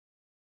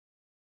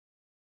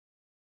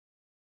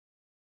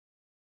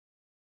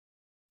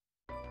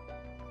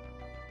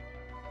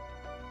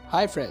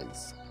Hi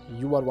friends,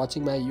 you are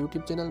watching my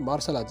YouTube channel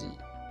Marsalaji.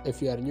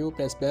 If you are new,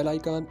 press bell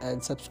icon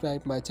and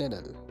subscribe my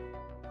channel.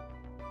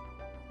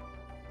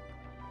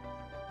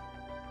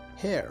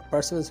 Here,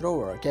 Perseverance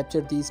rover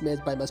captured this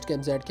image by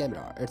Mustang Z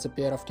camera. It's a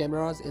pair of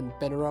cameras in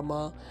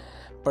panorama.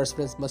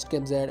 Perseverance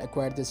Mustang Z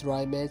acquired this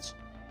raw image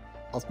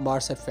of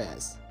Mars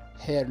surface.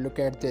 Here, look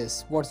at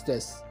this. What's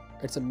this?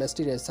 It's a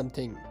mysterious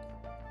something.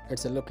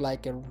 It's a look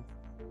like an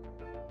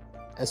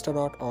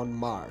astronaut on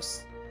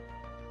Mars.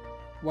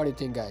 What do you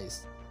think,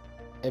 guys?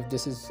 If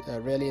this is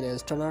really an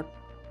astronaut,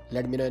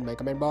 let me know in my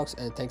comment box,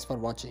 and thanks for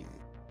watching.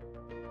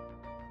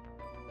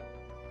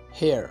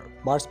 Here,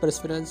 Mars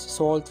Perseverance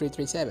Sol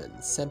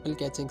 337 Sample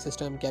Catching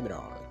System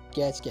Camera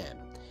Catch Cam.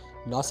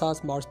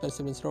 NASA's Mars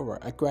Perseverance rover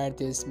acquired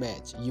this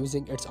image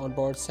using its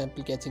onboard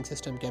sample catching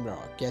system camera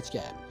Catch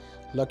Cam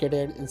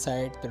located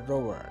inside the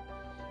rover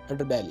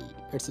underbelly.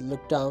 It's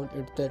looked down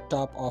at the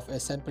top of a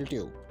sample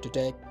tube to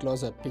take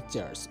close-up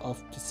pictures of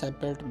the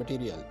sampled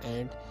material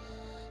and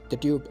the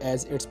tube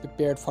as it's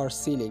prepared for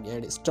sealing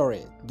and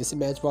storage. This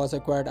image was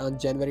acquired on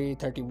January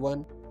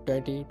 31,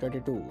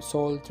 2022.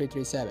 Sol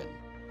 337.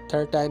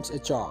 Third time's a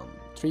charm.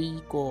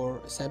 3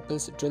 core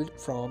samples drilled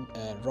from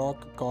a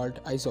rock called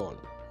Isol,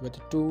 with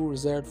 2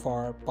 reserved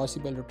for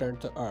possible return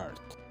to Earth.